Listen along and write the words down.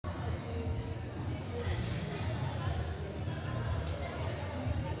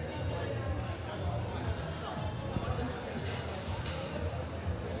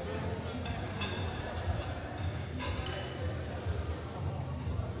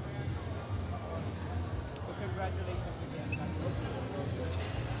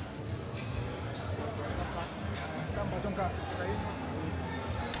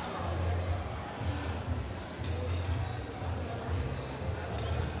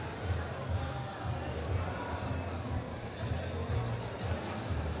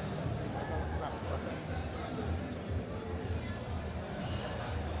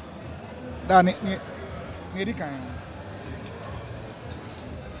da ne edikan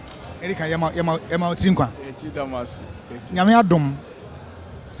yama otrinkwa eti damas nyame adom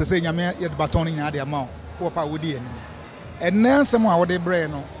sese nyame ye baton ni ade ama wo pa wodi eni enne nsem a wode bre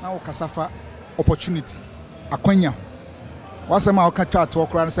no na wo kasafa opportunity akwanya wasem a wo ka twa to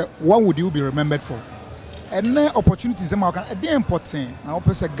okra say what would you be remembered for enne opportunity nsem a wo ka e dey important na wo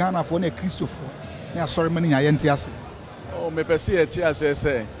pese Ghana for na Christopher na sorry mani nya yenti ase o me pese eti ase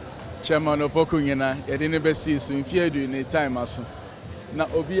say chairman opoku nyina ye de ne besi so mfie du ni time aso na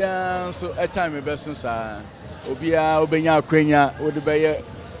obia nso a time be so sa obia obenya akwanya wo de be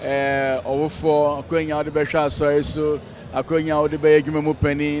owofo akwanya wo de be hwa so so akwanya wo de be adwuma mu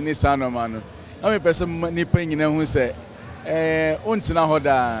pani ni sanoma no na me pese ni panyina hu se ontina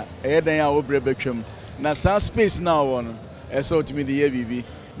hoda dan a wo bre betwam na sa space na wo no so otimi de ye bibi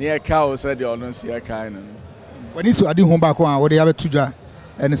na ye ka wo se de ono nso ye ka no wani so adi hu ba ko a wo de ya betudwa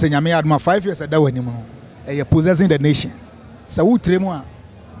ene se nyame aduma 5 years ada wani mu no possessing the nation sa wo tremu a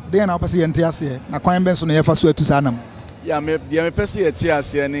dey na opese yente ase na kwan ben so no ye fa so atu sanam ya me pese yete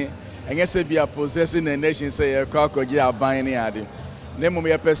ase ni enye se bia possessing the nation say ye kwa kwaji aban ni ade na mum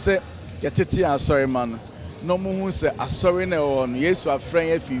ye pese ye tete asori man no mu hu se asori na wo no Yesu afran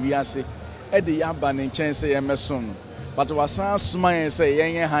ye fi wi ase e de ya ba ne nchen se ye meso no but wasan soma ye se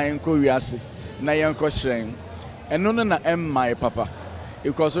ye han ko wi ase na ye nko hyen eno no na emma papa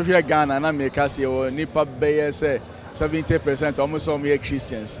because of here Ghana na make us ye nipa be say 70% almost all me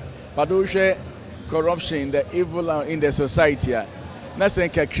Christians but we share corruption the evil in the society na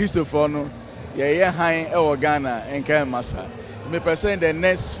senka Christopher no ye han e Ghana enka masa me person the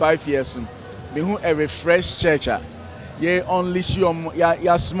next 5 years me hu a refresh church ye only show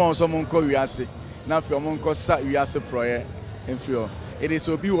ya small so mon ko wiase na fe mon ko sa wiase proye enfio it is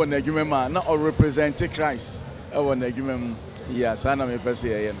obi won adwuma ma na or represent Christ e won adwuma yes ana me person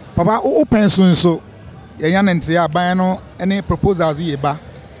ye papa o penso so ye yan nte aban no any proposals we ba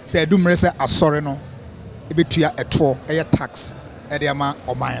say adumre say asore no ebetua eto eye tax e de ama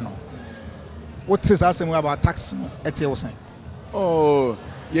oman no what is asem about tax no ete wo san oh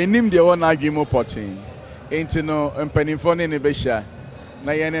ye nim de won agwimo potin enti no mpanimfo ne be hia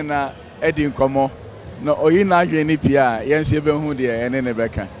na ye ne na edi nkomo no oyi na adwen ni pia ye nso be hu de ene ne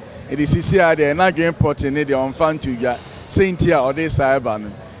beka edi sisi a de na adwen potin ne de on fan tudwa senti a ode saiba no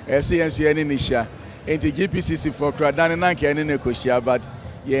ese ye nso ye ne hia enti GPCC for kradane na nke ene ne kohia but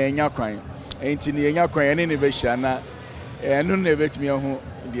ye nya kwan enti ne nya kwan ene ne be hia na enu ne betimi hu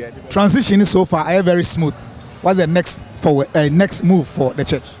de transition so far are very smooth. What's the next next move for the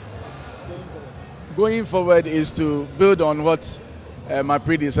church? Going forward is to build on what my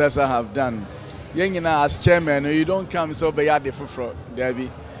predecessor have done. Yengina as chairman, you don't come so be at the front,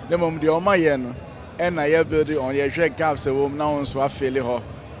 Debbie. The moment the Omayen and I build it on your shake caps a woman now so I feel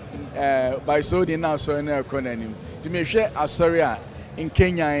it by so the now so in a conanim. To me, share a sorry in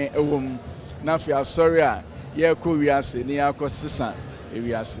Kenya a woman. Now for a sorry, yeah, Kurias, near Cosissa,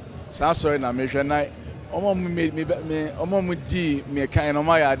 Irias. So sorry, now measure night. Omo made me omo di me kan no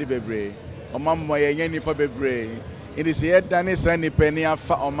ma ya de bebre omo mo ye nya nipa bebre it is here dane san nipa ni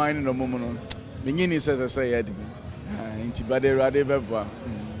afa oman no mumu no me nyini se ye de nti bade rade beboa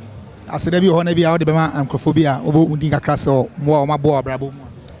aseda bi ho na bi a wo de be ma ankrofobia obo undi kakra se mo o ma bo abrabo mu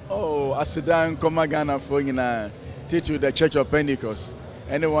oh aseda nkoma Ghana for nyina teach you the Church of Pentecost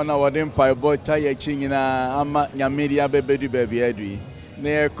anyone awarding pai boy tie chi nyina ama nyamedia bebedu baby adu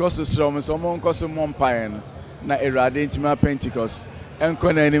na koso srom so mon koso mon paen na erade ntima Pentecost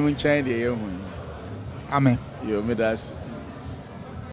enko na anim nchen de ye hu amen yo me das